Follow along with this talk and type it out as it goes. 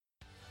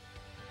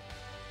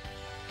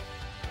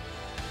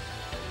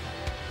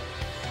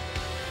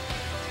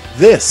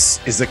This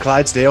is the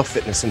Clydesdale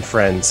Fitness and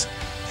Friends.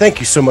 Thank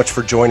you so much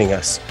for joining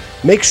us.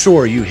 Make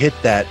sure you hit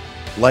that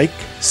like,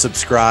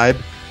 subscribe,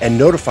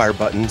 and notifier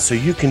button so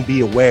you can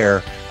be aware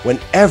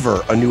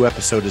whenever a new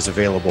episode is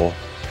available.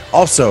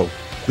 Also,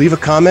 leave a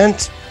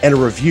comment and a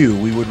review.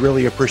 We would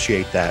really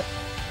appreciate that.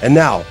 And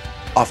now,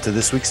 off to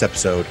this week's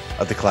episode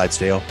of the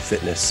Clydesdale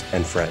Fitness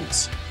and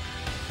Friends.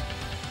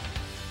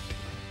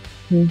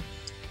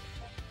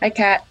 Hi,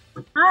 Kat.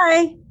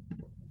 Hi.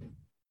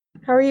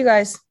 How are you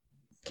guys?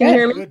 Can you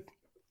hear me? Good.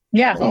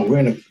 Yeah. Oh, we're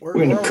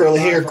in a curly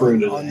hair crew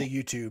today. On the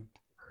YouTube.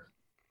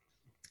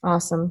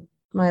 Awesome.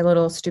 My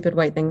little stupid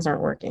white things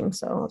aren't working,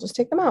 so I'll just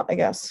take them out, I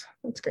guess.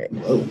 That's great.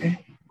 Whoa.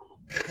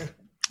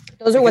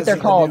 Those are what they're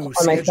called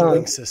on my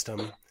phone.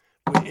 System.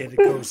 It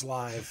goes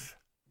live.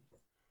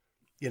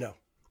 You know.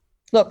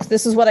 Look,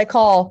 this is what I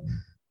call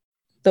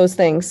those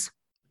things.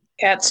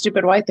 Kat,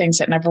 stupid white things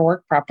that never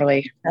work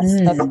properly.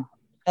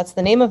 That's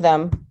the name of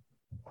them.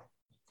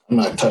 I'm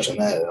not touching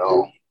that at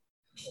all.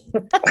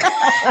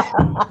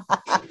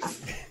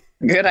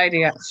 Good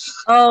idea.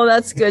 Oh,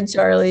 that's good,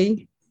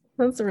 Charlie.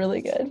 That's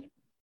really good.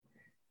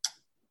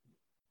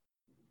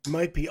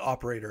 Might be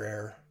operator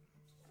error.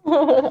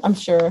 I'm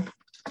sure.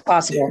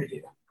 Possible.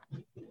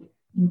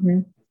 Mm-hmm.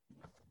 All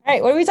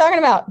right, what are we talking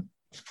about?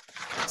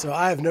 So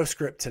I have no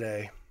script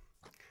today.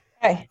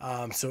 Okay.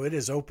 So it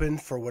is open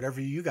for whatever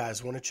you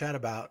guys want to chat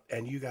about,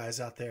 and you guys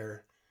out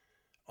there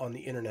on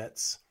the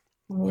internets,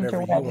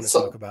 whatever you want to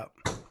talk about.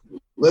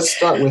 Let's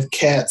start with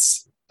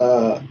Kat's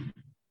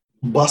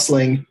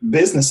bustling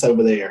business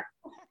over there.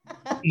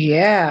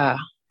 Yeah.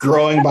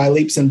 Growing by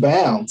leaps and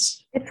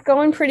bounds. It's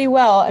going pretty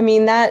well. I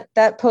mean, that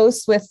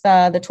post with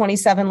the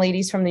 27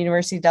 ladies from the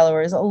University of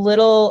Delaware is a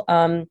little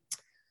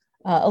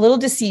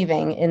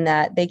deceiving in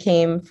that they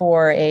came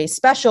for a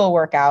special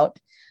workout.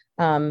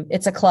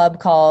 It's a club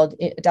called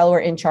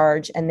Delaware In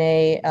Charge, and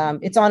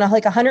it's on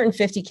like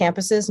 150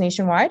 campuses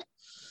nationwide.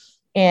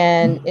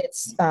 And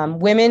it's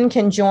women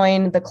can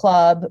join the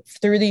club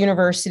through the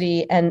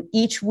university, and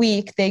each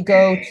week they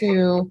go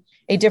to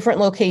a different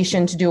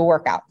location to do a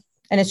workout.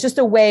 And it's just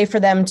a way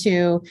for them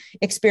to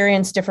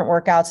experience different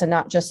workouts and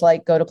not just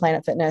like go to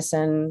Planet Fitness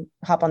and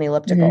hop on the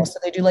elliptical. Mm-hmm. So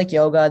they do like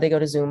yoga, they go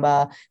to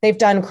Zumba. They've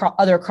done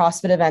other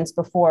CrossFit events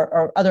before,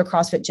 or other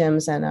CrossFit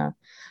gyms. And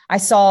I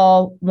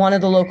saw one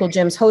of the local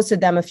gyms hosted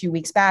them a few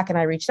weeks back, and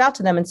I reached out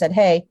to them and said,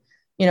 hey,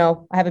 I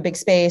have a big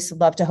space, I'd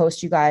love to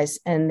host you guys.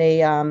 And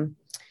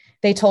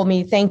they told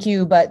me, thank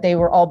you, but they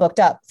were all booked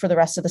up for the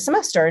rest of the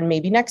semester and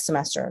maybe next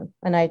semester.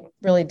 And I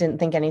really didn't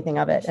think anything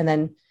of it. And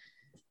then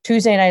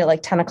Tuesday night at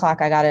like 10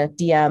 o'clock, I got a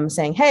DM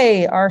saying,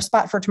 hey, our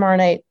spot for tomorrow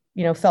night,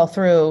 fell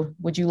through.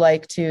 Would you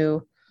like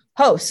to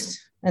host?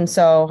 And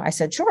so I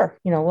said, sure,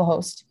 we'll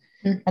host.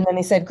 Mm-hmm. And then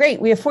they said,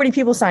 great, we have 40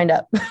 people signed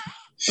up. And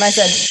I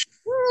said,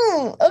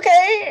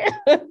 okay,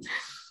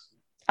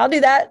 I'll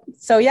do that.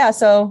 So yeah,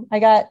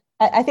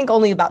 I think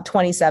only about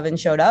 27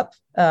 showed up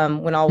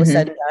when all was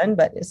said and done,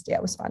 but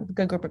it was fun. A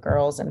good group of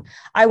girls. And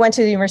I went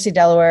to the University of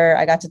Delaware.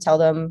 I got to tell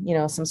them,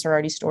 some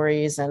sorority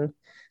stories, and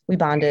we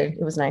bonded.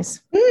 It was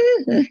nice.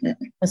 It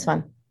was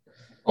fun.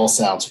 All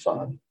sounds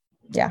fun.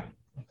 Yeah.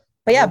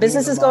 But yeah,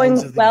 business is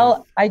going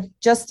well. I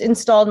just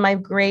installed my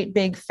great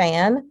big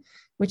fan,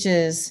 which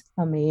is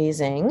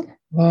amazing.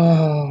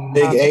 Whoa.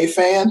 Big A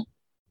fan?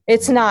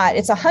 It's not.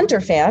 It's a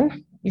Hunter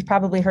fan. You've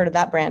probably heard of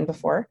that brand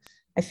before.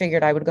 I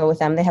figured I would go with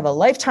them. They have a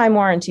lifetime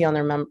warranty on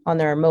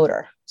their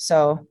motor.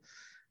 So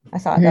I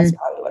thought that's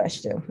probably what I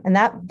should do. And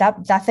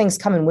that thing's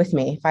coming with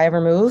me if I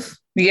ever move.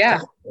 Yeah.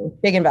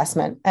 Big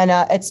investment. And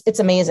it's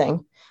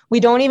amazing. We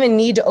don't even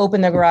need to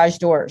open the garage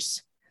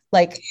doors.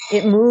 Like,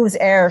 it moves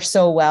air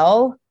so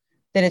well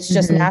that it's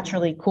just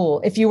naturally cool.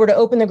 If you were to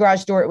open the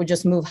garage door, it would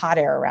just move hot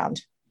air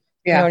around.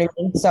 Yeah. You know what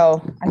I mean?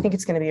 So I think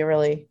it's going to be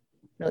really,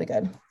 really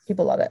good.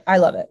 People love it. I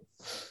love it.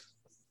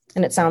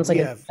 And it sounds like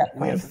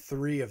we have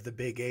 3 of the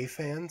big A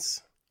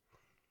fans.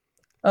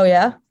 Oh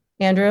yeah,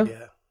 Andrew.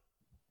 Yeah.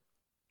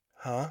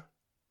 Huh?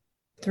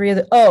 3 of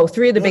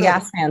the big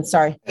ass fans.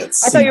 Sorry, I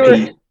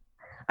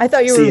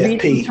thought you were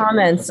reading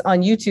comments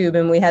on YouTube,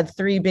 and we had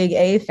 3 big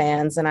A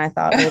fans, and I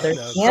thought, well,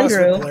 there's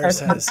Andrew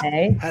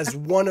has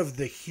one of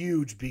the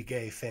huge big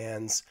A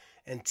fans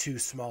and 2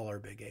 smaller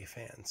big A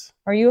fans.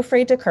 Are you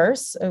afraid to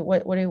curse?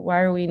 Why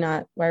are we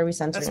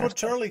censoring? That's what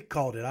Charlie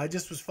called it. I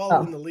just was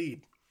following the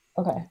lead.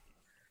 Okay.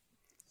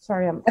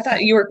 Sorry, I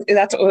thought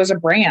that's what was a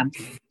brand.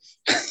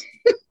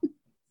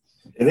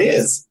 It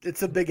is.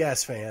 It's a big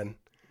ass fan.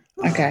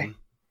 Okay.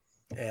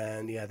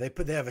 And yeah, they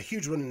have a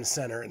huge one in the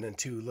center and then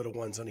 2 little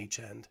ones on each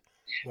end.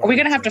 Are we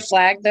going to have to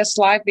flag this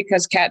live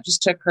because Kat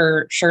just took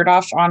her shirt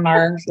off on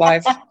our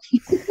live?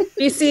 Do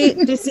you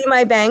see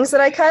my bangs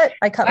that I cut?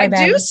 I cut my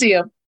bangs. I do see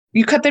them.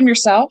 You cut them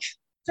yourself?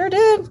 Sure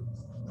did.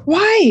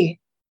 Why?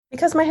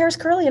 Because my hair's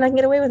curly and I can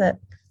get away with it.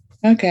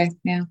 Okay.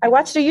 Yeah. I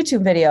watched a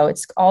YouTube video.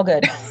 It's all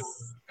good.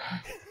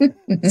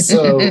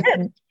 So,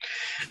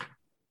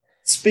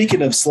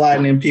 speaking of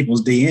sliding in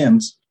people's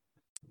DMs,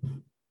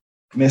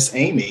 Miss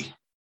Amy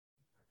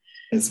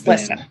has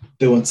been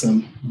doing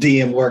some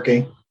DM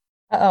working.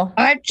 Uh-oh.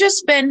 I've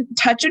just been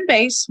touching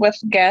base with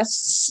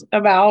guests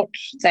about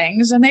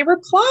things and they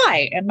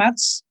reply, and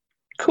that's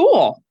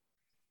cool.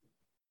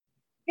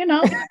 You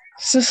know,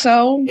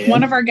 so Yeah.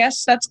 one of our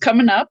guests that's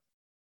coming up,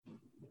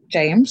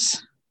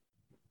 James,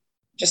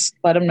 just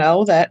let him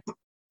know that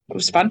it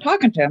was fun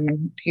talking to him.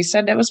 And he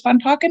said it was fun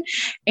talking.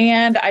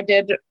 And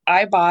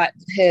I bought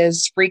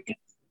his Freak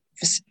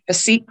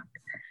Physique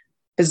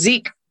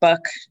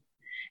book,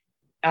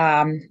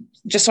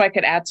 just so I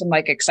could add some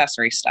like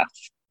accessory stuff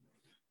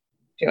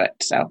to it.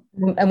 So,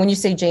 And when you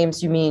say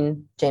James, you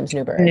mean James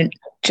Newberry.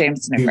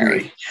 James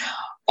Newberry.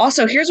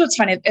 Also, here's what's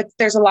funny.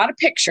 There's a lot of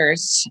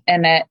pictures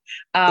in it.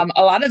 A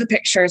lot of the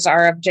pictures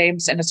are of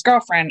James and his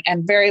girlfriend,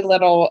 and very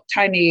little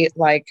tiny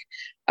like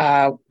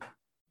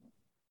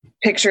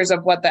pictures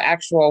of what the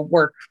actual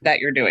work that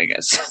you're doing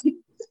is.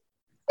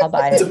 I'll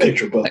buy It's it. a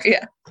picture book.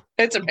 Yeah,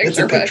 it's a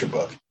picture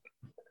book.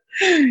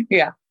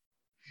 Yeah.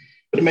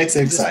 But it makes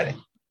it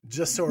exciting.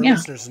 Just so our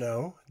listeners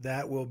know,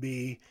 that will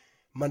be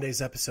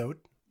Monday's episode.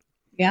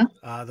 Yeah.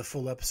 The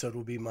full episode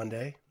will be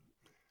Monday.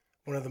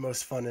 One of the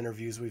most fun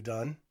interviews we've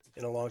done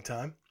in a long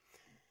time.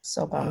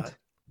 So bummed.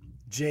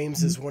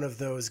 James is one of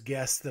those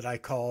guests that I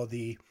call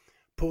the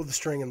pull the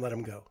string and let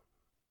him go.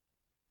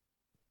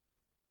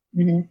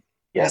 Mm-hmm.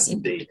 Yes,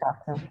 indeed.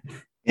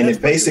 And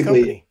if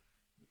basically,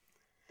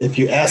 if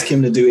you ask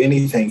him to do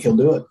anything, he'll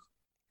do it.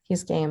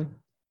 He's game.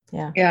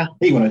 Yeah. Yeah.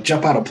 Hey, you want to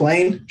jump out a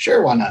plane?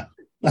 Sure, why not?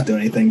 Not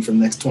doing anything for the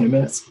next 20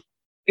 minutes.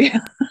 Yeah.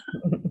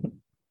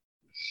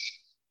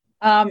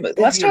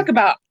 Let's talk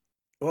about.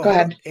 Well, go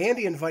ahead.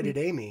 Andy invited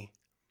Amy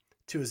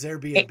to his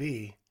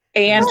Airbnb.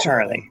 And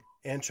Charlie.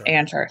 And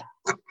Charlie.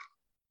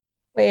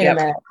 Wait a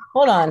minute.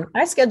 Hold on.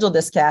 I scheduled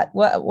this, Kat.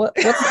 What's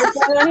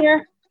going on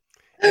here?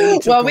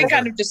 Well, we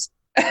kind of just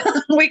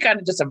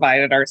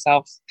invited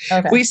ourselves.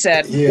 Okay. We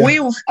said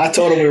I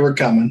told him we were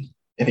coming,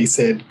 and he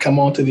said, "Come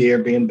on to the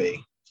Airbnb."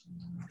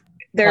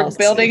 They're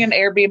building an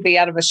Airbnb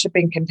out of a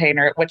shipping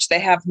container, which they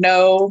have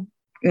no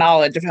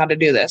knowledge of how to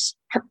do this.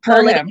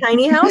 Per like him. a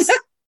tiny house?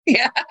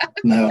 Yeah.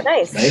 No,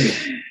 nice.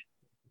 Maybe.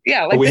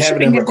 Yeah, like but we the have it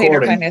shipping in container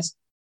recording, kind of.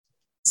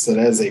 So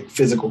that is a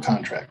physical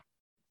contract.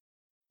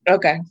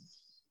 Okay.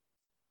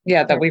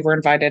 Yeah, that we were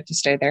invited to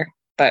stay there,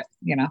 but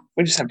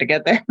we just have to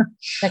get there.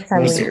 Next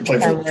time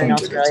we're in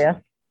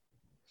Australia.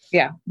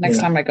 Yeah, next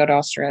time I go to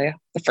Australia,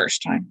 the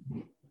first time.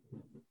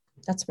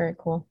 That's very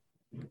cool.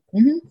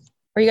 Mm-hmm.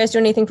 Are you guys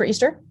doing anything for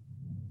Easter?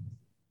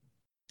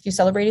 Do you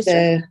celebrate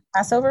Easter?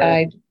 Passover?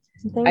 I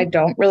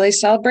don't really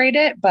celebrate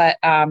it, but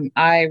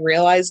I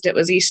realized it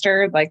was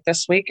Easter like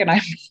this week, and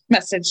I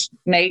messaged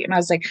Nate and I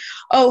was like,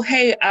 "Oh,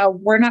 hey,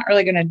 we're not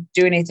really going to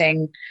do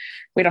anything.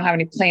 We don't have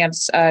any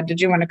plans. Did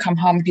you want to come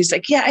home?" He's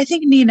like, "Yeah, I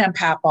think Nina and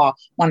Papa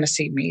want to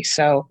see me."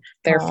 So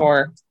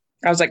therefore,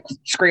 I was like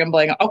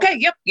scrambling. Okay,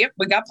 yep,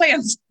 we got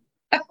plans.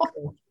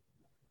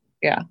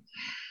 Yeah.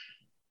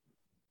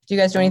 Do you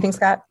guys do anything,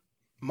 Scott?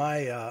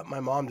 My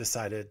mom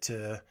decided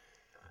to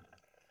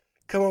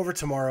come over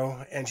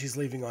tomorrow, and she's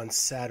leaving on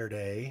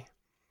Saturday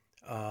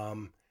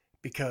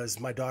because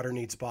my daughter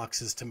needs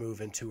boxes to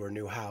move into her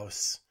new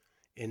house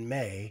in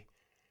May.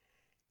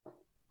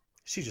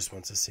 She just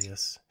wants to see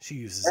us. She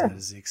uses it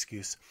as the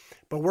excuse.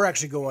 But we're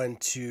actually going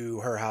to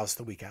her house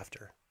the week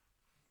after.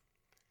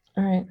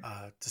 All right.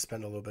 To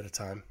spend a little bit of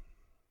time.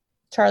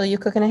 Charlie, you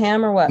cooking a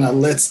ham or what? Now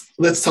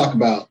let's talk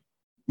about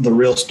the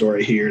real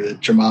story here,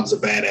 that your mom's a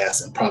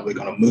badass and probably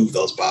going to move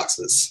those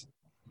boxes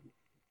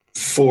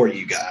for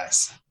you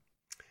guys.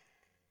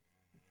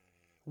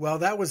 Well,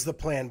 that was the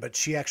plan, but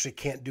she actually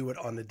can't do it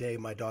on the day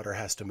my daughter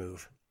has to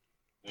move.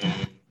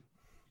 Mm-hmm.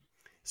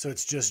 So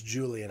it's just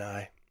Julie and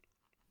I.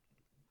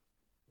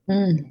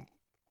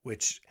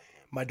 Which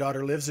my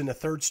daughter lives in a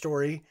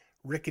 3rd-story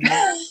rickety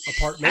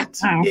apartment.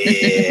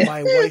 Yeah.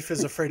 My wife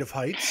is afraid of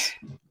heights.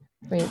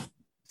 Wait.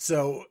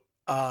 So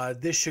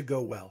this should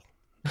go well.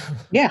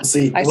 Yeah.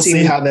 We'll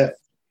see how that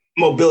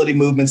mobility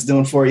movement's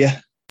doing for you.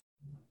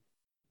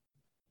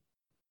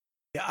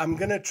 Yeah, I'm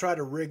going to try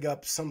to rig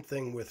up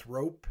something with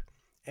rope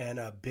and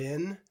a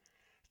bin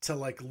to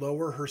like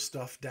lower her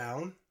stuff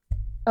down.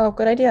 Oh,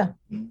 good idea.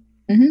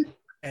 Mm-hmm.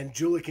 And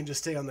Julie can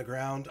just stay on the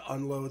ground,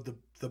 unload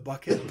the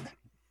bucket.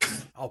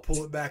 I'll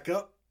pull it back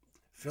up,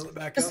 fill it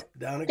back up,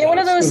 down it goes. Get one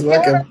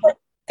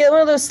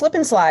of those slip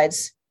and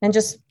slides and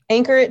just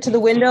anchor it to the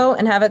window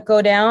and have it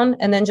go down,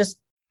 and then just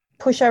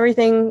push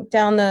everything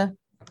down the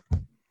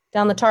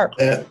tarp.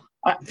 That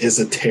is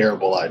a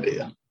terrible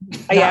idea.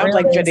 Yeah, I would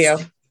like video.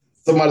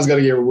 Somebody's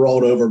going to get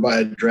rolled over by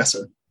a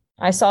dresser.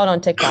 I saw it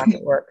on TikTok.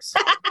 It works.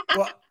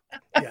 Well,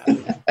 yeah.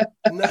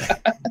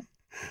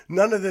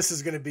 None of this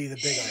is going to be the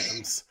big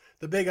items.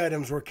 The big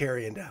items we're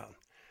carrying down.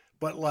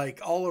 But like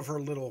all of her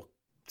little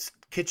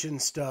kitchen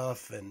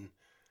stuff and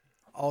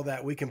all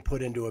that we can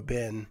put into a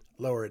bin,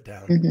 lower it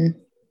down. Mm-hmm.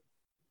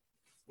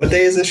 What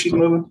day is this she's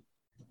moving?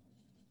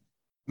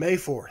 May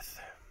 4th.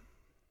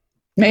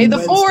 May the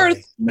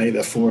 4th. May the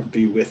 4th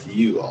be with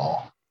you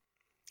all.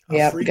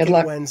 Yeah, good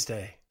luck.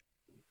 Wednesday.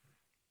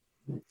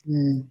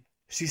 Mm.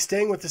 She's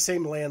staying with the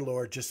same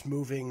landlord, just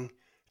moving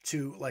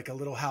to like a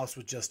little house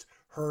with just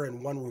her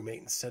and one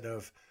roommate instead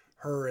of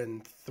her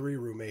and 3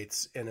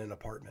 roommates in an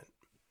apartment.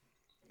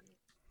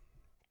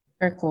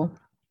 Very cool.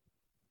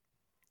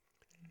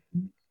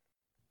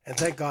 And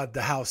thank God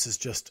the house is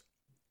just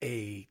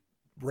a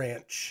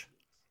ranch.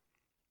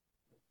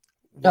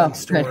 One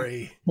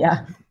story. Good.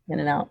 Yeah, in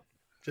and out.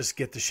 Just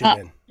get the shit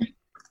in.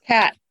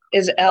 Kat,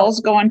 is Els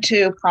going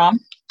to prom?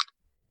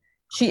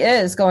 She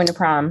is going to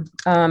prom.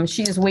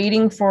 She is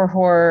waiting for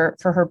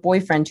her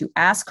boyfriend to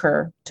ask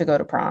her to go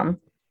to prom,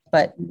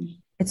 but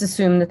it's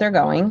assumed that they're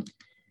going.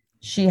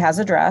 She has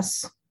a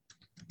dress.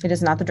 It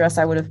is not the dress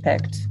I would have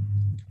picked.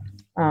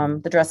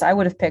 The dress I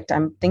would have picked,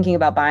 I'm thinking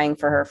about buying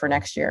for her for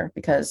next year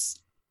because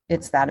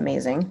it's that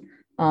amazing.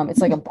 It's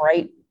like a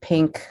bright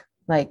pink,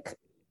 like,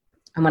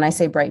 and when I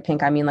say bright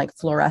pink, I mean like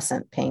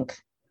fluorescent pink.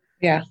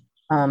 Yeah.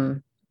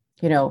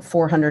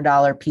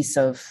 $400 piece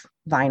of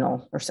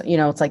vinyl or so,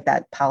 it's like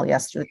that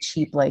polyester,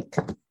 cheap, like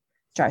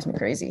drives me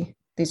crazy.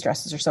 These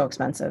dresses are so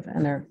expensive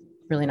and they're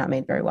really not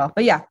made very well,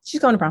 but yeah,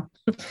 she's going to prom.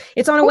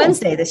 It's on a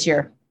Wednesday this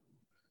year.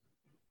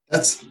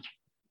 That's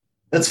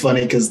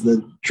funny because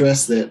the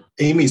dress that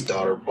Amy's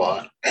daughter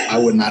bought, I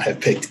would not have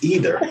picked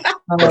either,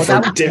 but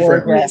for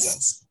different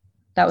reasons.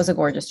 That was a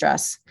gorgeous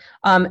dress.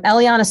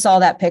 Eliana saw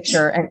that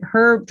picture and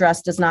her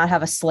dress does not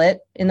have a slit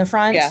in the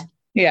front.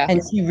 Yeah.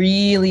 And she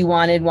really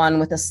wanted one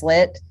with a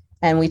slit.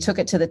 And we took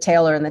it to the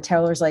tailor and the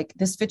tailor's like,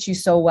 this fits you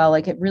so well.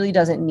 Like it really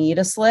doesn't need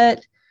a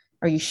slit.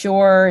 Are you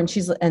sure?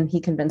 And he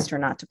convinced her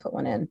not to put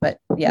one in. But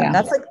yeah.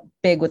 That's like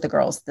big with the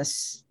girls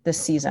this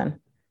season.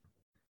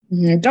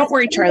 Mm-hmm. Don't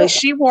worry, Charlie.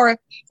 She wore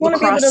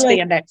lacrosse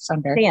spandex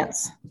under.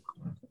 Dance.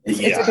 It's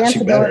a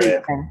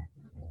danceability thing.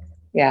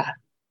 Yeah.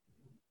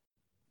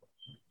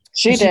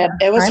 She did.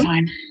 It was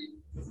fine.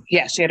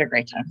 Yeah, she had a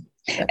great time.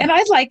 And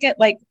I like it.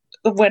 Like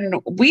when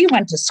we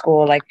went to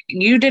school, like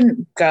you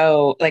didn't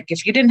go, like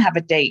if you didn't have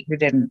a date, you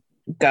didn't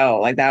go.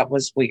 Like that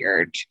was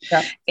weird.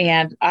 Yeah.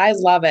 And I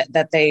love it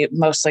that they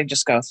mostly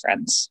just go with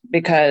friends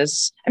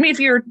because, I mean, if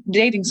you're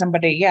dating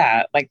somebody,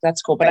 yeah, like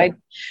that's cool. But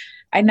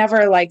I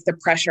never like the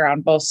pressure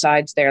on both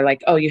sides there.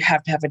 Like, oh, you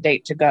have to have a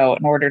date to go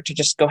in order to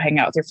just go hang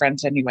out with your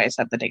friends anyways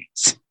at the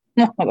dates.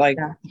 Like,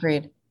 yeah,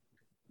 agreed.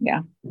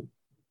 Yeah.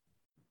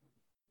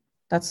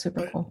 That's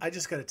super cool. I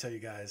just got to tell you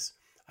guys,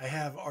 I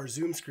have our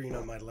Zoom screen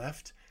on my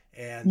left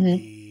and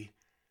the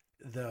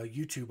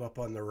YouTube up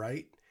on the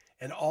right.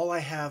 And all I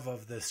have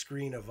of the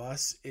screen of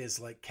us is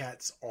like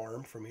Kat's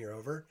arm from here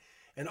over.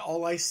 And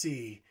all I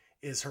see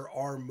is her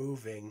arm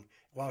moving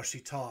while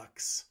she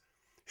talks,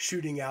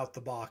 shooting out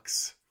the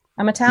box.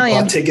 I'm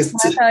Italian.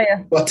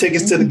 Bought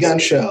tickets to the gun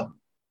show.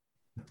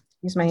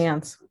 Use my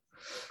hands.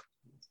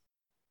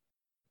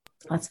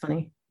 That's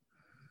funny.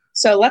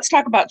 So let's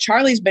talk about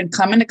Charlie's been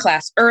coming to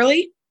class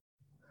early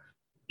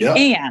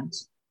and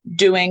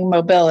doing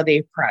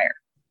mobility prior.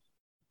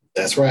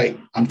 That's right.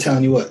 I'm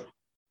telling you what,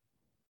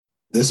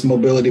 this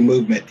mobility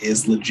movement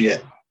is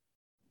legit.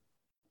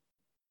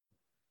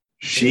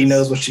 She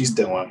knows what she's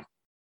doing.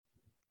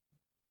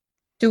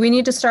 Do we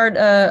need to start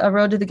a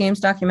Road to the Games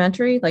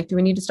documentary? Like, do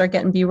we need to start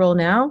getting B-roll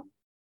now?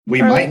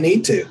 We might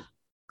need to.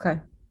 Okay.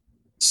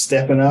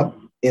 Stepping up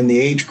in the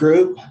age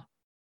group.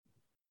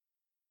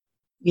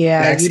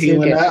 Yeah. Max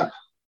healing up.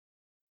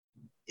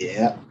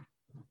 Yeah.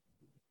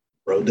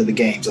 Road to the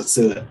Games. Let's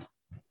do it.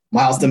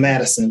 Miles to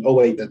Madison. Oh,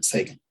 wait, that's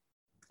taken.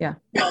 Yeah.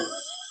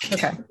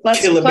 Okay.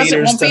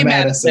 Kilometers to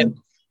Madison.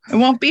 It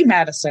won't be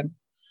Madison.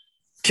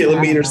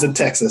 Kilometers to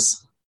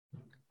Texas.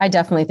 I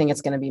definitely think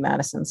it's going to be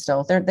Madison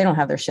still. They don't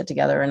have their shit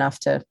together enough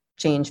to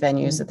change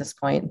venues at this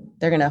point.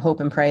 They're going to hope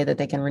and pray that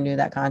they can renew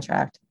that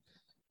contract.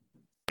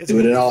 Do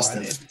it in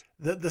Austin.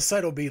 The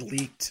site will be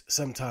leaked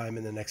sometime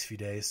in the next few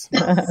days.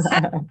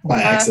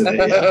 By accident,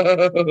 yeah.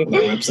 On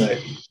their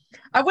website.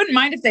 I wouldn't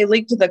mind if they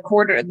leaked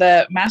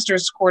the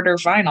Masters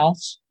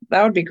quarterfinals.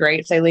 That would be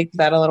great if they leaked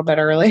that a little bit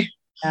early.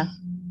 Yeah.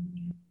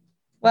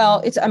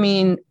 Well,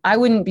 I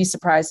wouldn't be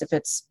surprised if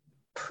it's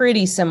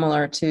pretty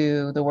similar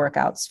to the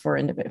workouts from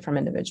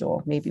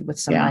individual, maybe with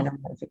some minor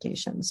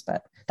modifications,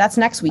 but that's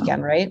next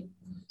weekend, right?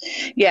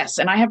 Yes.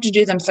 And I have to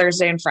do them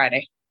Thursday and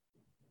Friday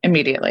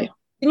immediately.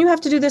 Didn't you have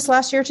to do this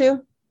last year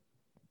too?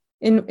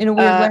 In a weird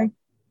way?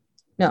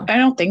 No. I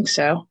don't think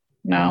so.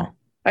 No.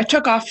 I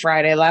took off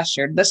Friday last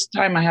year. This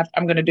time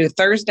I'm going to do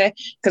Thursday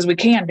because we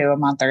can do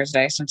them on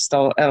Thursday since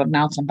they'll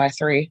announce them by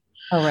 3.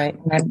 Oh, right.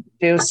 And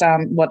do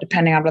some,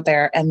 depending on what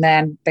they're, and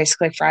then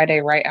basically Friday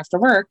right after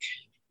work.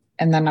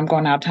 And then I'm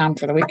going out of town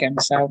for the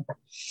weekend. So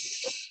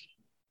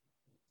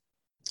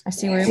I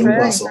see where you're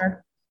going.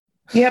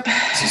 Yep.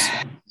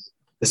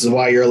 This is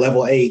why you're a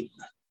level 8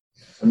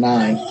 or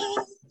 9.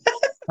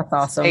 That's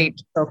awesome.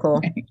 8. So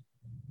cool.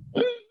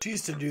 She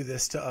used to do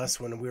this to us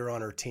when we were on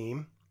her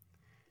team.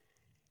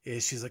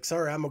 She's like,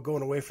 sorry, I'm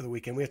going away for the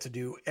weekend. We have to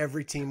do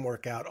every team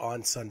workout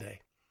on Sunday.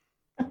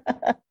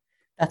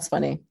 That's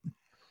funny.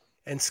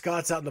 And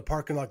Scott's out in the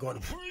parking lot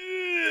going,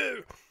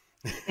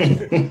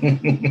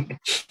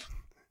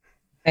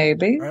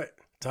 maybe. All right,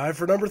 time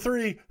for number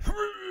 3.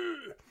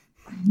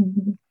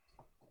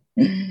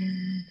 We're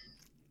going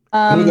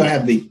to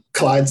have the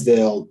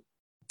Clydesdale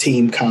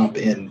team comp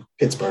in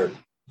Pittsburgh.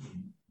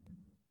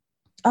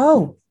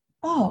 Oh,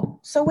 Oh,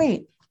 so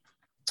wait,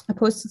 I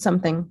posted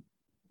something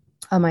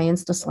on my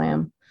Insta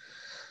Slam.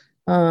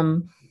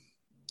 Green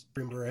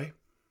Beret.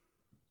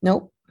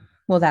 Nope.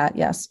 Well, that,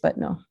 yes, but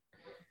no.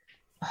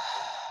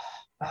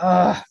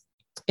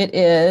 It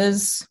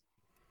is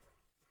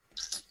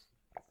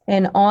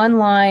an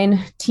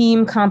online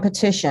team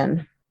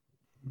competition.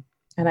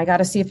 And I got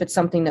to see if it's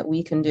something that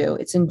we can do.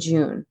 It's in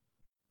June.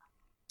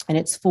 And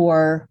it's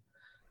for,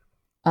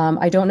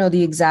 I don't know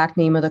the exact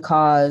name of the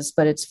cause,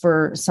 but it's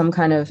for some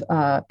kind of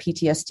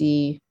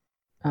PTSD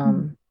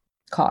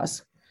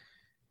cause.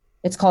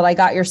 It's called I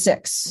Got Your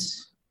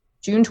Six.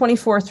 June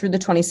 24th through the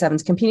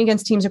 27th, competing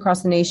against teams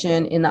across the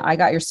nation in the I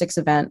Got Your Six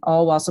event,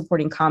 all while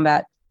supporting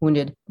combat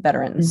wounded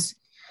veterans.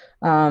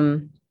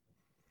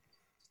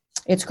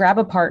 It's grab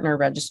a partner,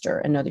 register,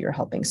 and know that you're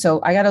helping. So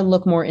I got to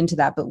look more into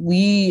that, but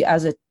we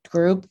as a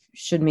group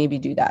should maybe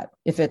do that.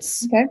 If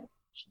it's,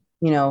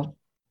 male,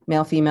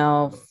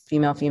 female,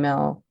 female,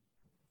 female,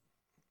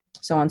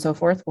 so on and so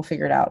forth, we'll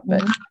figure it out.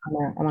 But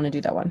I want to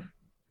do that one.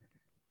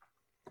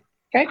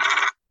 Okay.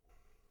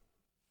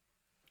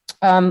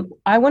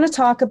 I want to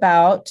talk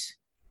about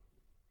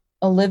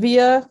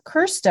Olivia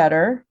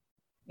Kerstetter.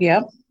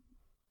 Yep.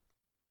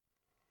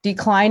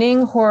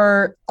 Declining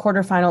her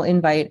quarterfinal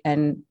invite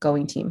and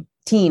going teen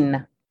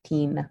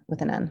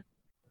with an N.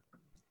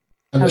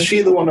 And is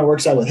she the one that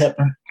works out with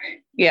Hepner?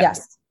 Yeah.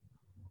 Yes.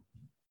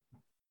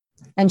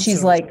 And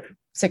she's like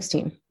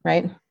 16,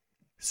 right?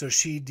 So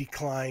she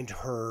declined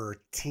her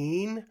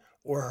teen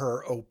or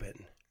her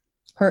open?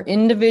 Her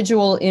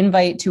individual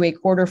invite to a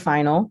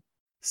quarterfinal.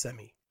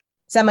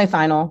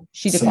 Semifinal,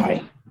 she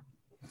declined.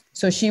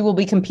 So she will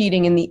be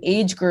competing in the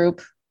age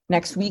group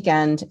next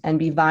weekend and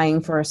be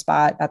vying for a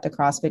spot at the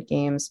CrossFit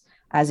Games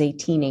as a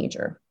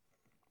teenager.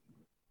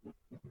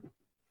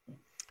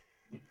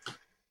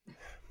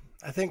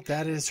 I think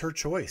that is her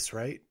choice,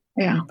 right?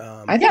 Yeah.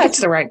 I think it's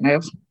the right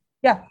move.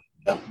 Yeah.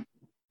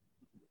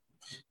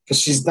 Because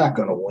she's not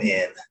going to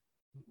win.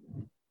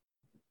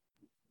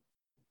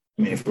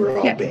 I mean, if we're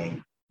all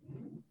being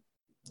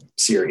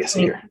serious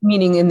here.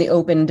 Meaning in the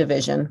open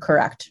division,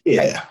 correct?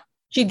 Yeah. Right.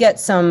 She'd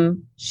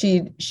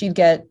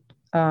get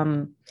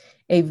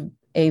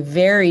a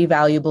very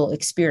valuable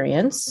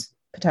experience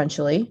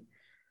potentially.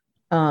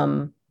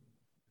 But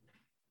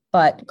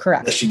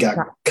correct. Unless she got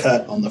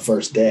cut on the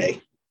first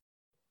day.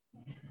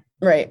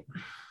 Right.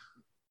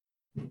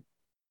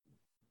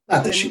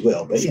 Not that she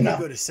will, but she could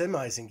go to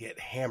semis and get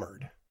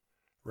hammered,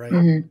 right?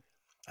 Mm-hmm.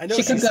 I know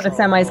she could go to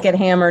semis, get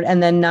hammered,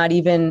 and then not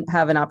even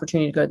have an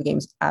opportunity to go to the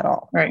games at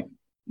all. Right.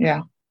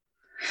 Yeah.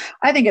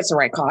 I think it's the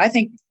right call. I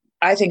think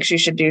she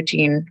should do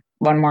teen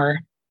one more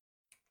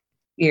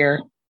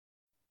year.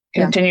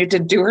 Continue to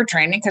do her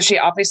training because she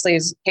obviously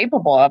is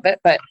capable of it,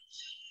 but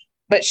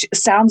she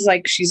sounds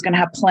like she's going to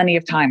have plenty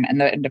of time in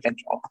the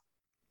individual.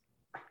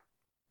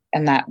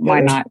 And that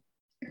why not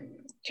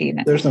teen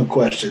it? There's no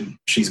question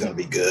she's going to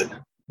be good.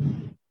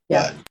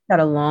 Yeah. Got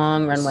a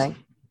long runway.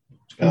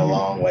 She's got a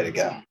long way to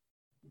go.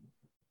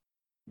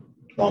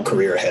 Long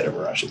career ahead of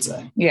her, I should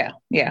say. Yeah.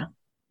 Yeah.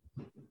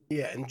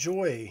 Yeah.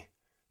 Enjoy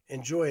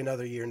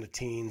another year in the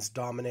teens,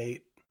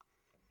 dominate,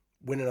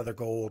 win another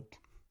gold,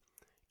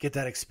 get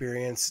that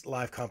experience,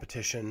 live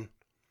competition.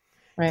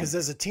 Right. Because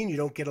as a teen, you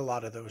don't get a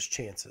lot of those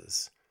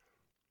chances.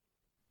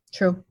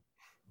 True.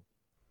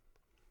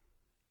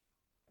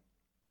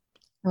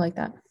 I like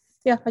that.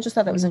 Yeah, I just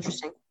thought that was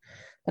interesting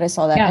that I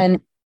saw that. Yeah. And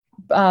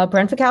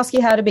Brent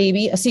Fikowski had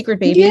a secret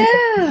baby.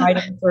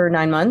 Yeah. For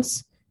 9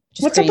 months.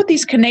 What's up with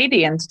these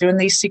Canadians doing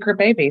these secret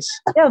babies?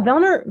 Yeah,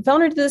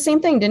 Vellner did the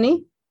same thing, didn't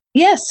he?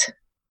 Yes.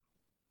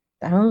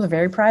 That one was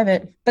very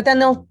private. But then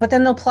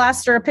they'll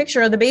plaster a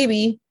picture of the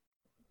baby.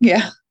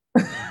 Yeah.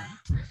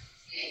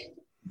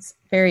 It's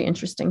very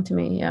interesting to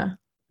me. Yeah.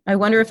 I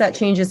wonder if that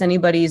changes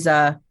anybody's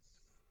power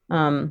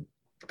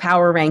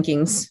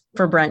rankings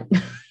for Brent,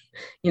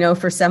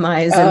 for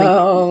semis.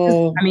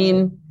 Oh. I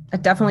mean,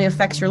 it definitely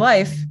affects your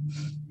life.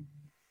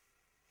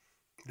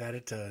 That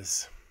it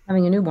does.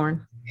 Having a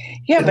newborn.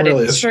 Yeah, but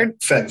really it sure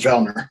affect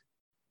Vellner.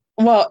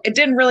 Well, it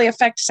didn't really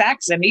affect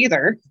Saxon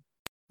either.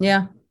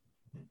 Yeah.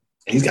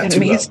 He's got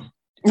two.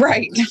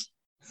 Right.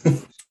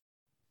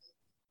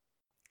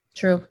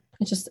 True.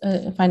 I just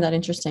I find that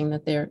interesting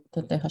that they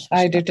hush.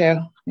 I do too.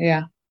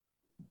 Yeah.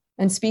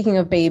 And speaking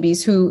of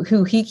babies,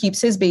 who he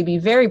keeps his baby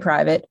very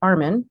private,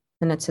 Armin,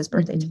 and it's his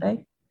birthday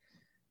today.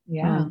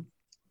 Yeah.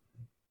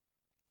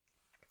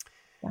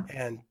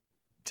 And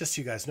just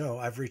so you guys know,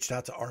 I've reached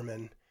out to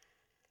Armin,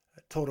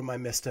 told him I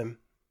missed him,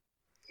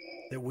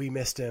 that we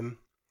missed him,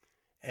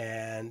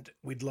 and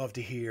we'd love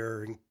to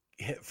hear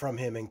from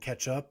him and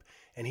catch up.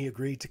 And he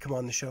agreed to come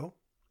on the show.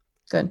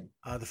 Good.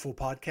 The full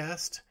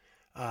podcast.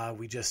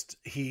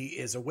 He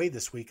is away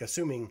this week,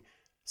 assuming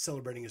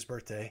celebrating his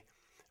birthday.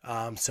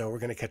 So we're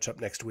going to catch up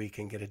next week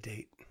and get a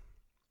date.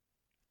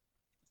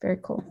 Very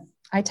cool.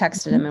 I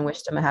texted him and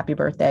wished him a happy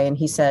birthday. And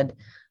he said,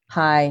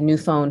 "Hi, new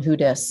phone. Who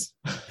dis?"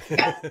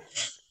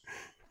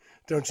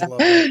 Don't you love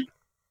it?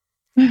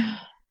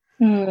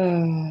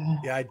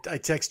 Yeah, I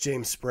text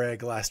James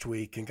Sprague last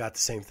week and got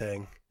the same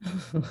thing.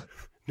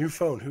 New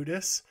phone. Who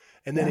dis?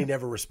 And then he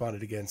never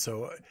responded again.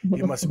 So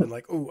he must have been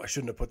like, oh, I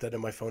shouldn't have put that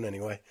in my phone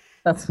anyway.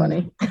 That's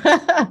funny.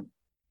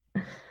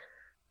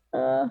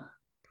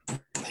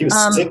 He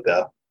was sick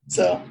though.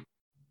 So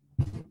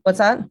what's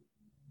that?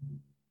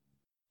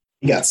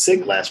 He got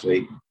sick last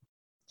week.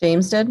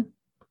 James did?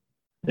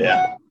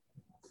 Yeah.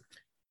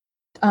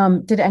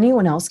 Did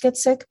anyone else get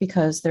sick?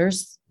 Because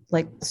there's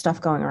like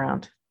stuff going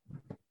around.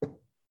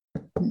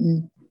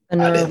 The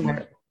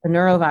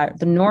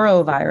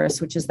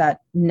norovirus, which is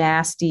that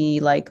nasty,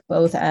 like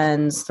both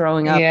ends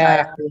throwing up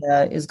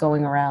diarrhea, is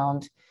going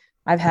around.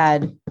 I've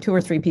had 2 or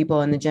 3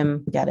 people in the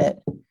gym get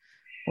it.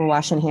 We're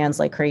washing hands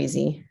like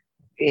crazy.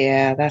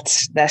 Yeah, that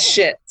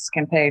shit's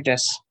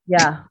contagious.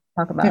 Yeah,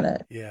 talk about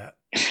it. Yeah.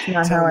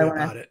 Not how I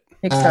want to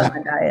kickstart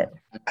my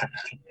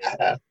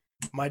diet.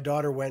 My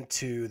daughter went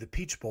to the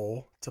Peach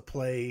Bowl to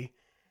play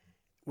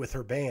with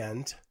her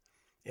band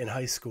in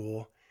high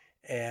school,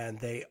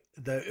 and it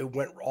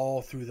went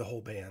all through the whole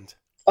band.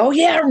 Oh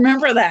yeah, I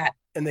remember that.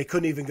 And they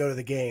couldn't even go to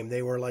the game.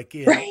 They were like,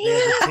 they had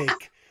to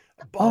take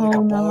a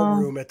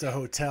ballroom at the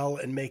hotel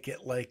and make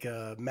it like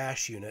a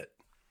MASH unit.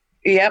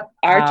 Yep,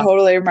 I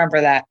totally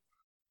remember that.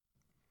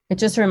 It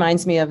just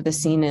reminds me of the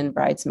scene in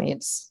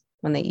Bridesmaids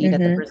when they eat at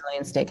the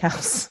Brazilian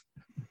steakhouse.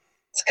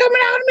 It's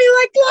coming out of me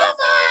like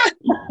lava.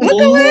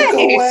 Look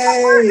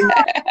away.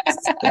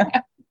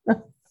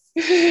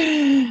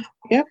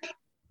 Yep.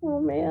 Oh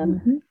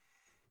man.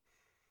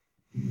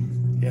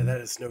 Yeah, that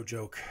is no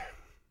joke.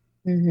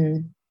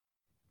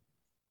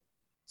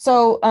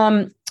 So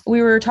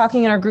we were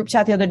talking in our group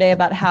chat the other day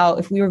about how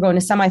if we were going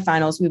to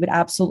semifinals, we would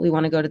absolutely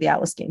want to go to the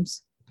Atlas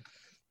Games.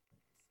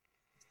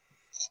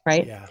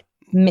 Right? Yeah.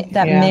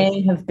 That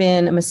may have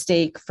been a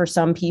mistake for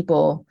some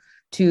people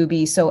to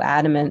be so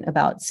adamant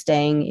about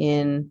staying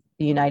in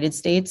the United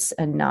States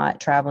and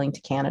not traveling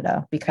to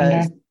Canada,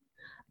 because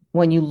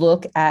when you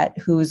look at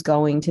who's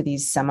going to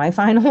these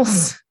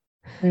semifinals,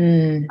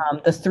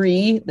 the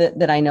 3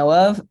 that I know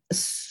of,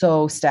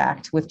 so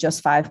stacked with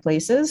just 5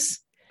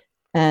 places,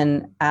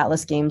 and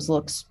Atlas Games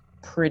looks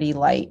pretty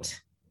light,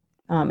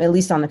 at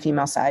least on the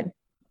female side.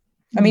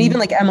 I mean, even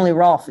like Emily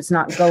Rolfe is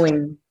not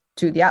going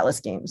to the Atlas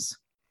Games.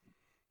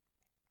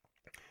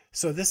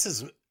 So this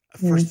is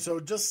first. So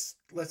just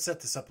let's set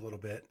this up a little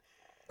bit.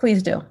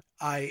 Please do.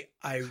 I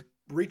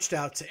reached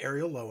out to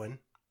Ariel Lowen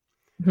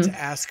to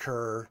ask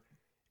her,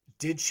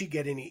 did she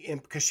get any,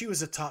 because she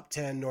was a top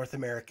 10 North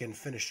American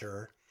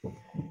finisher,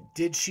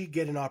 did she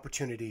get an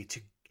opportunity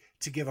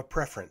to give a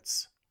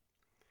preference?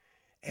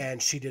 And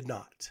she did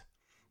not.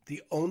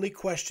 The only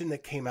question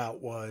that came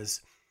out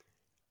was,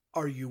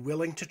 are you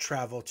willing to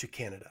travel to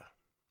Canada?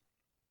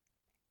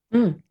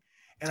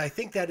 And I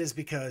think that is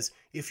because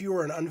if you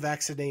are an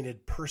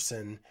unvaccinated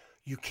person,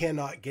 you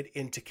cannot get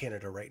into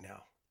Canada right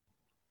now.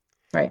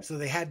 Right. So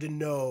they had to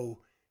know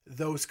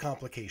those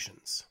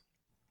complications.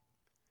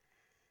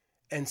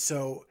 And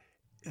so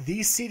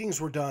these seatings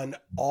were done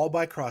all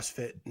by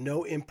CrossFit,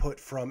 no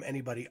input from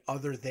anybody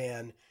other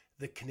than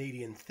the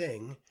Canadian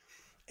thing.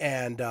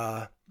 And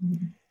I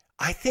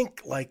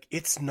think like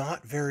it's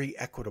not very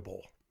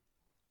equitable.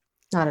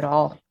 Not at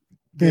all.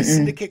 The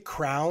syndicate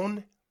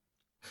crown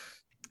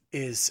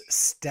is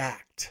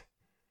stacked.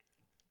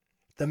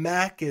 The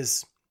MAC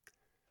is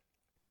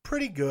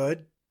pretty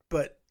good,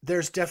 but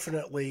there's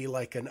definitely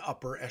like an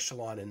upper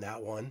echelon in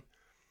that one.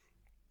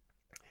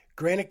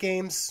 Granite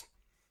Games,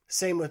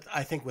 same with,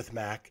 I think, with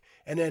MAC.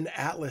 And then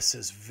Atlas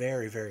is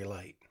very, very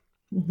light.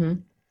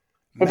 What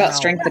about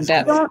strength and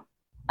depth?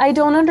 I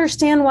don't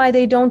understand why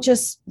they don't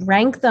just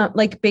rank them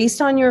like based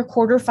on your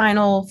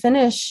quarterfinal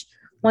finish.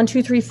 1,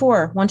 2, 3,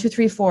 4, 1, 2,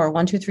 3, 4,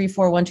 1, 2, 3,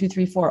 4, 1, 2,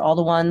 3, 4. All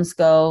the 1s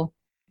go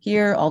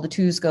here, all the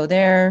 2s go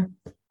there.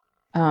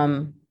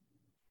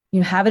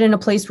 You have it in a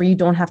place where you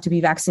don't have to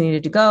be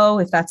vaccinated to go,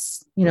 if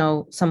that's,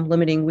 some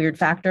limiting weird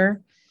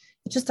factor.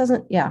 It just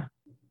doesn't,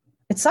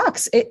 it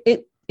sucks.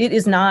 It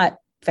is not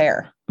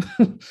fair.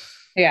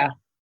 Yeah.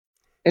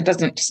 It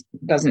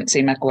doesn't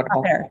seem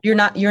equitable. You're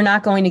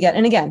not going to get,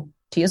 and again,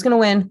 Tia's going to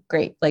win.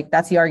 Great. Like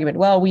that's the argument.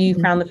 Well, we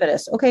crown the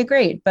fittest. Okay,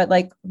 great. But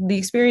like the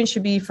experience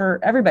should be for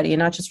everybody and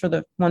not just for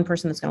the one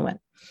person that's going to win.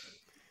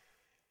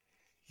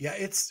 Yeah.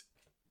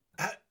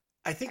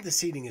 I think the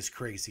seating is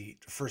crazy,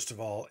 first of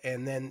all.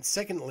 And then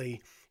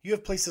secondly, you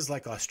have places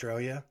like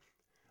Australia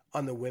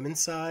on the women's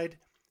side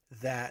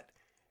that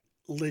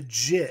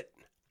legit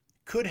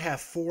could have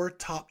 4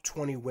 top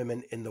 20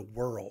 women in the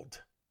world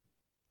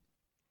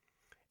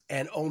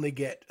and only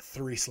get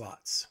 3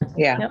 slots.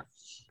 Yeah.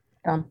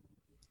 Yep.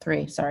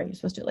 3. Sorry. You're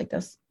supposed to do it like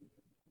this.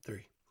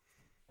 3.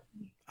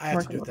 I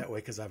have to do it that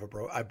way because I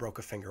broke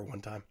a finger one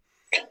time.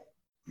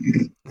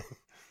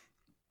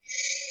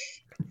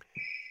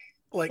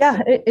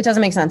 It doesn't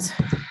make sense.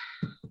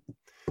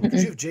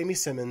 Because you have Jamie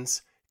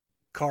Simmons,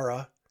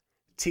 Cara,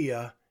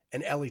 Tia,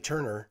 and Ellie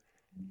Turner.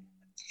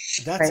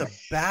 That's a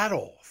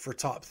battle for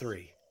top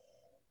 3.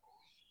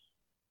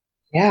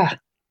 Yeah.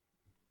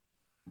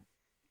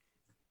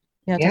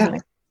 Yeah,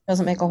 it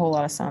doesn't make a whole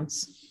lot of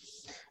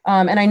sense.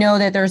 And I know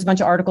that there's a bunch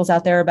of articles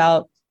out there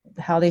about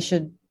how they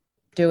should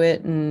do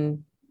it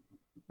and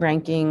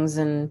rankings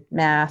and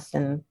math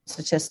and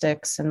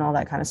statistics and all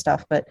that kind of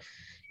stuff. But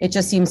it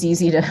just seems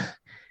easy to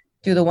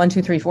do the 1,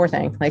 2, 3, 4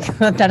 thing. Like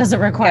that doesn't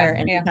require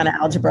any kind of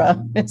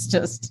algebra. It's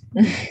just,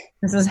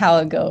 this is how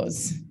it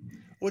goes.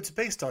 Well, it's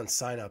based on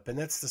sign up, and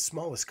that's the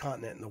smallest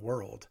continent in the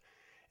world.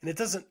 And it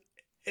doesn't,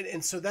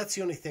 and so that's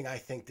the only thing I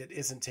think that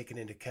isn't taken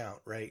into account,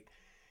 right?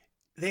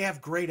 They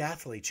have great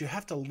athletes. You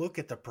have to look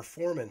at the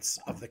performance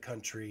of the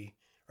country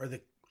or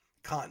the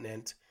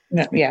continent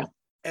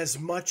as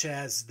much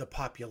as the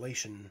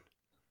population.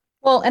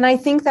 Well, and I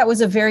think that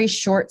was a very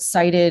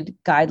short-sighted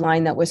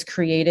guideline that was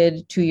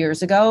created 2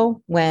 years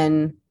ago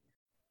when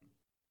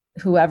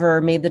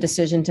whoever made the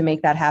decision to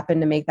make that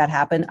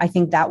happen, I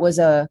think that was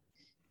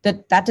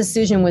that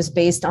decision was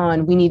based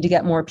on, we need to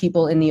get more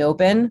people in the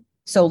open.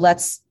 So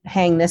let's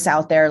hang this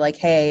out there like,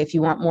 hey, if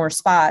you want more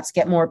spots,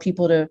 get more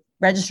people to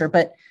register.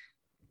 But,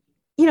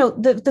 you know,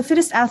 the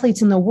fittest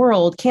athletes in the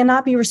world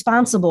cannot be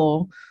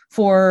responsible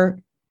for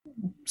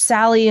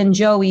Sally and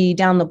Joey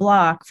down the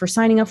block for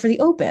signing up for the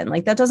open.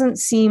 Like that doesn't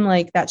seem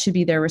like that should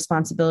be their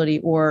responsibility,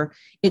 or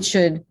it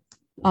should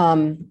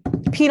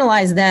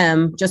penalize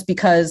them just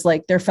because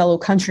like their fellow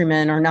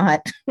countrymen are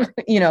not,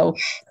 you know,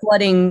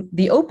 flooding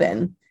the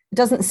open. It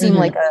doesn't seem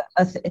like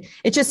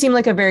it just seemed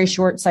like a very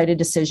short-sighted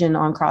decision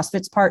on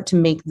CrossFit's part to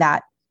make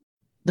that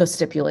the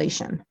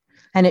stipulation.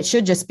 And it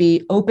should just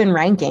be open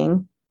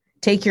ranking,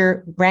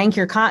 rank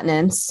your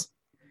continents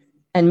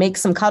and make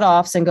some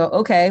cutoffs and go,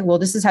 okay, well,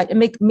 this is how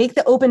make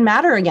the open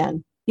matter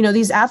again. You know,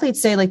 these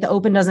athletes say like the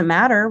open doesn't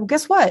matter. Well,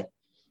 guess what?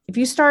 If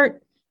you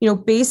start, you know,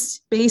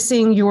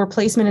 basing your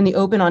placement in the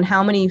open on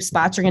how many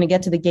spots you're going to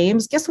get to the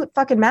games, guess what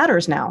fucking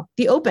matters now?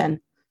 The open.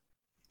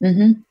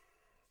 Mm-hmm.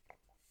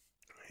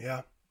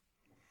 Yeah.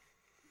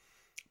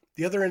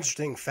 The other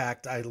interesting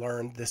fact I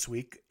learned this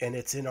week, and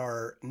it's in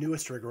our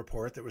newest rig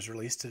report that was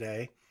released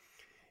today,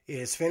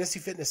 is Fantasy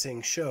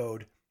Fitnessing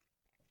showed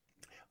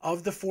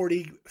of the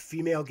 40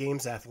 female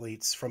games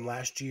athletes from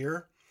last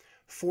year,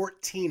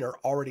 14 are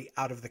already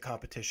out of the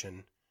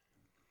competition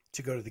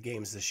to go to the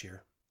games this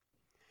year.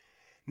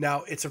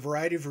 Now, it's a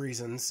variety of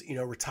reasons, you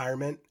know,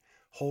 retirement,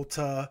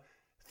 Holta,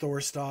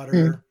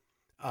 Thorstadter,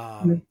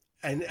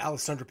 and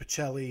Alessandra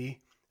Pacelli.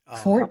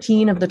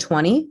 14 of the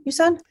 20, you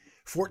said?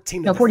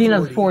 14 of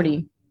the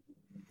 40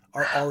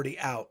 are already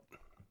out.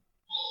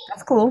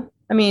 That's cool.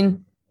 I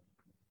mean,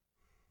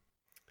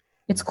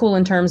 it's cool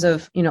in terms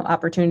of, you know,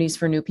 opportunities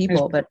for new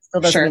people, but it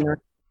still doesn't mean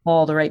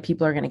all the right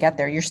people are going to get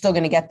there. You're still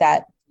going to get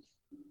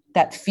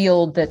that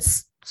field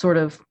that's sort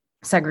of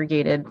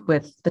segregated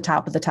with the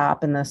top of the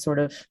top and the sort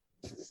of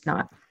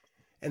not.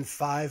 And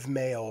 5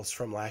 males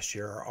from last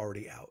year are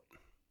already out.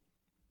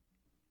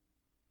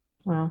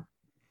 Wow.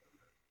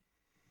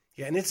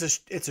 Yeah, and it's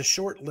a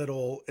short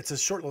little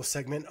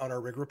segment on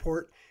our rig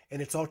report,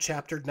 and it's all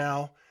chaptered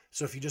now.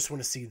 So if you just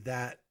want to see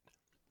that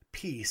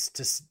piece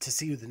to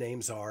see who the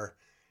names are,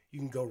 you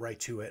can go right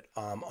to it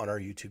on our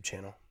YouTube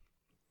channel.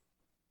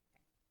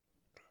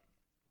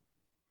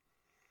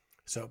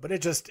 So, but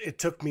it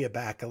took me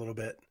aback a little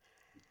bit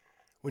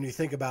when you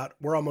think about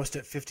we're almost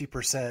at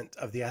 50%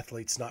 of the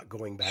athletes not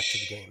going back to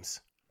the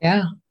games.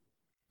 Yeah.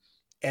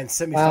 And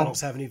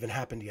semifinals haven't even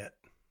happened yet.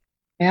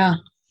 Yeah.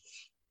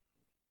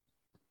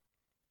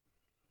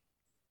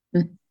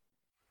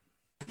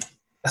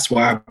 That's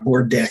why our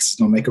board Dex is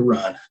going to make a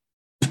run.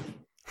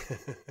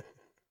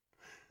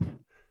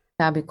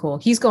 That'd be cool.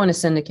 He's going to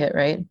Syndicate,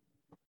 right?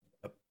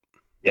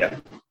 Yeah.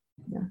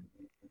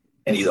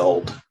 And he's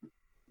old.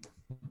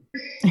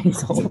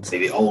 He's old.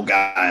 The old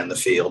guy in the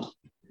field.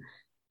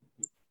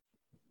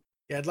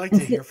 Yeah, I'd like to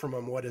hear from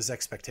him what his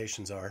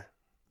expectations are.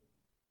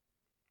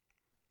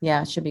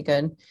 Yeah, it should be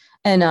good.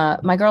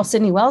 And my girl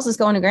Sydney Wells is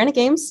going to Granite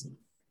Games.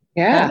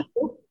 Yeah.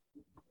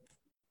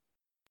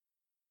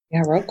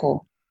 Yeah, real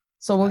cool.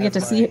 So we'll get to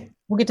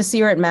see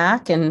her at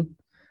MAC, and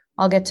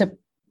I'll get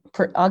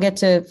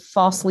to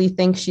falsely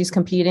think she's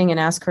competing and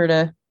ask her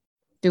to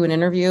do an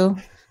interview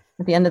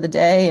at the end of the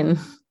day, and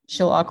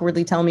she'll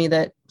awkwardly tell me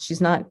that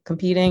she's not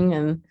competing,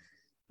 and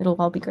it'll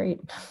all be great,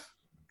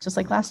 just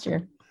like last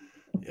year.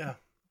 Yeah,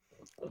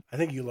 I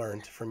think you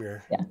learned from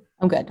your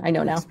I'm good. I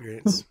know now.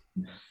 Experience.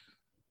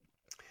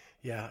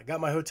 Yeah, I got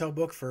my hotel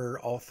booked for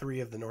all 3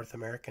 of the North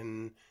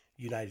American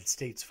United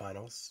States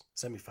finals,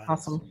 semifinals.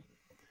 Awesome.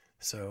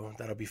 So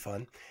that'll be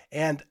fun.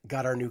 And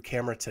got our new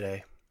camera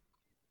today.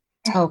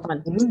 Oh,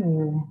 fun.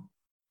 Ooh.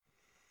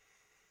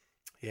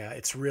 Yeah,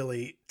 it's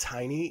really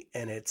tiny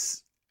and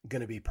it's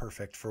going to be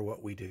perfect for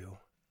what we do.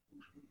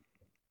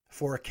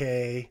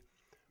 4K.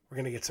 We're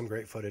going to get some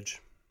great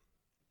footage.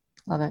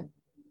 Love it.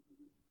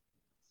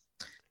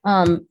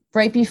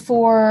 Right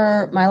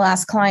before my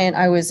last client,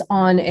 I was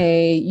on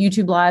a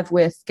YouTube live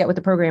with Get With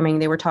The Programming.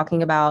 They were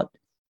talking about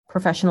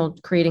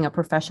creating a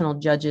professional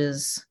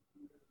judges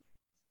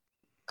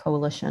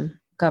coalition,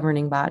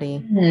 governing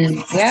body.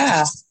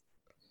 Yeah.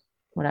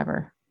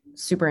 Whatever.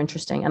 Super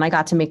interesting. And I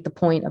got to make the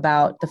point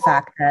about the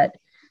fact that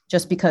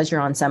just because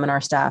you're on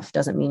seminar staff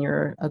doesn't mean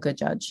you're a good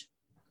judge.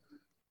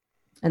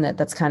 And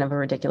that's kind of a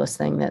ridiculous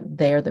thing, that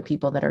they're the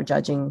people that are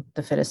judging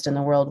the fittest in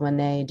the world when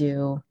they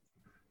do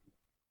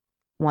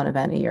one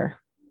event a year.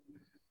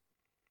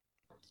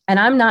 And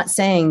I'm not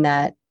saying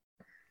that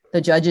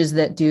the judges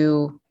that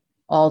do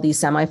all these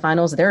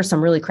semifinals, there are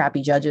some really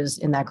crappy judges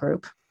in that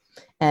group,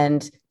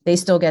 and they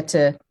still get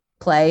to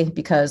play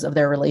because of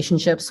their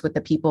relationships with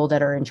the people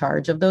that are in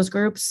charge of those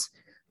groups.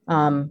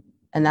 And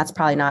that's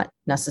probably not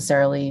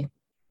necessarily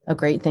a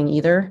great thing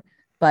either,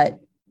 but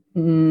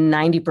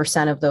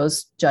 90% of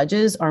those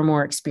judges are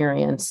more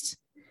experienced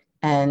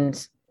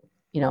and,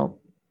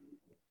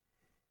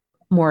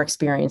 more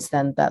experienced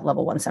than that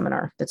level 1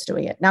 seminar that's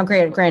doing it. Now,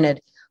 granted,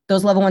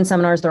 those level 1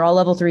 seminars, they're all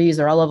level 3s,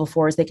 they're all level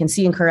 4s. They can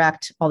see and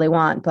correct all they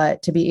want,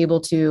 but to be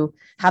able to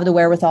have the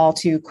wherewithal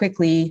to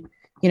quickly,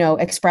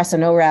 express a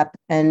no rep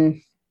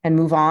and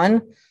move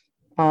on.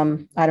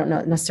 I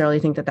don't necessarily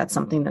think that that's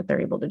something that they're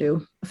able to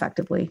do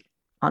effectively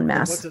en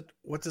masse.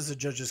 What does the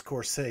judges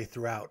course say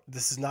throughout?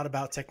 This is not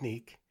about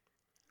technique.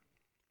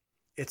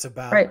 It's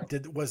about,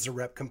 was the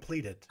rep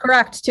completed?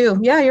 Correct too.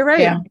 Yeah, you're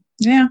right.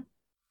 Yeah.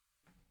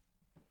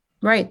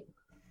 Right.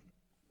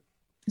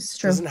 It's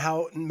true.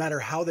 Doesn't matter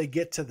how they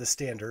get to the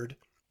standard,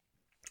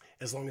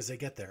 as long as they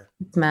get there.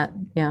 It's Matt.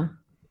 Yeah.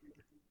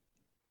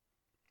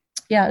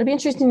 Yeah. It'd be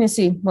interesting to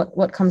see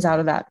what comes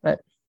out of that,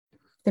 but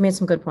they made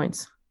some good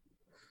points.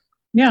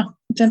 Yeah.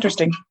 It's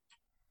interesting.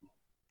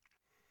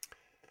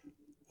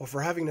 Well,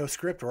 for having no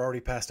script, we're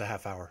already past a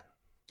half hour.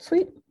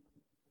 Sweet.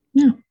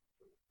 Yeah.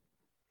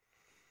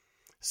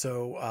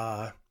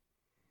 So,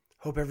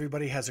 hope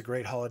everybody has a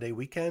great holiday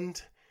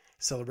weekend,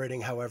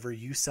 celebrating however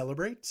you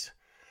celebrate.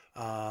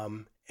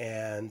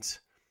 And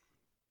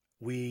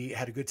we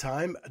had a good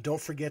time.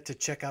 Don't forget to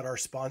check out our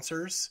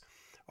sponsors,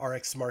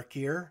 RX Smart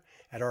Gear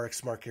at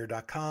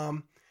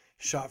rxsmartgear.com.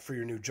 Shop for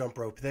your new jump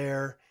rope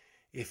there.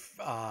 If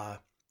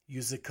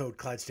use the code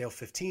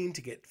Clydesdale15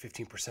 to get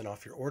 15%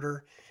 off your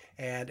order.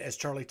 And as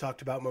Charlie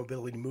talked about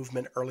mobility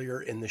movement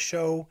earlier in the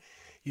show,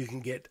 you can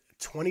get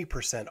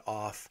 20%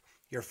 off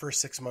your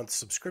first 6-month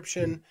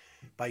subscription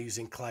by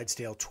using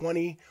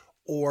Clydesdale20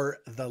 or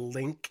the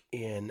link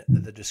in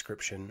the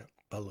description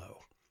below.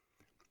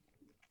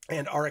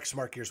 And RX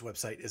Smart Gear's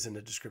website is in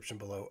the description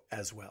below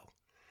as well.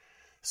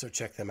 So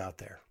check them out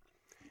there.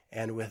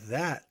 And with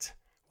that,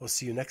 we'll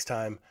see you next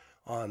time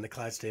on the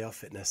Clydesdale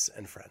Fitness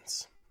and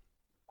Friends.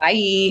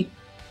 Bye.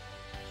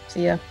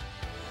 See ya.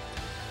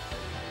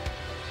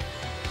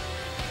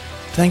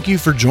 Thank you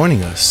for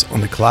joining us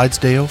on the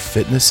Clydesdale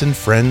Fitness and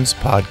Friends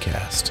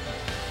podcast.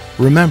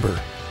 Remember,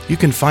 you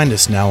can find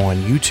us now on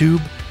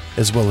YouTube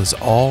as well as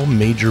all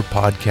major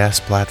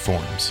podcast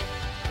platforms.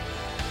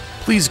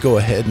 Please go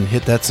ahead and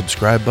hit that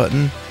subscribe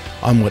button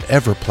on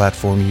whatever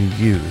platform you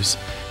use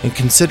and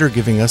consider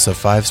giving us a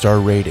 5-star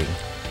rating.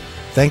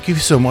 Thank you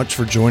so much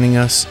for joining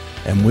us,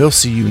 and we'll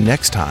see you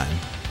next time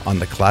on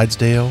the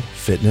Clydesdale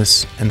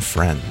Fitness and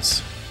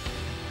Friends.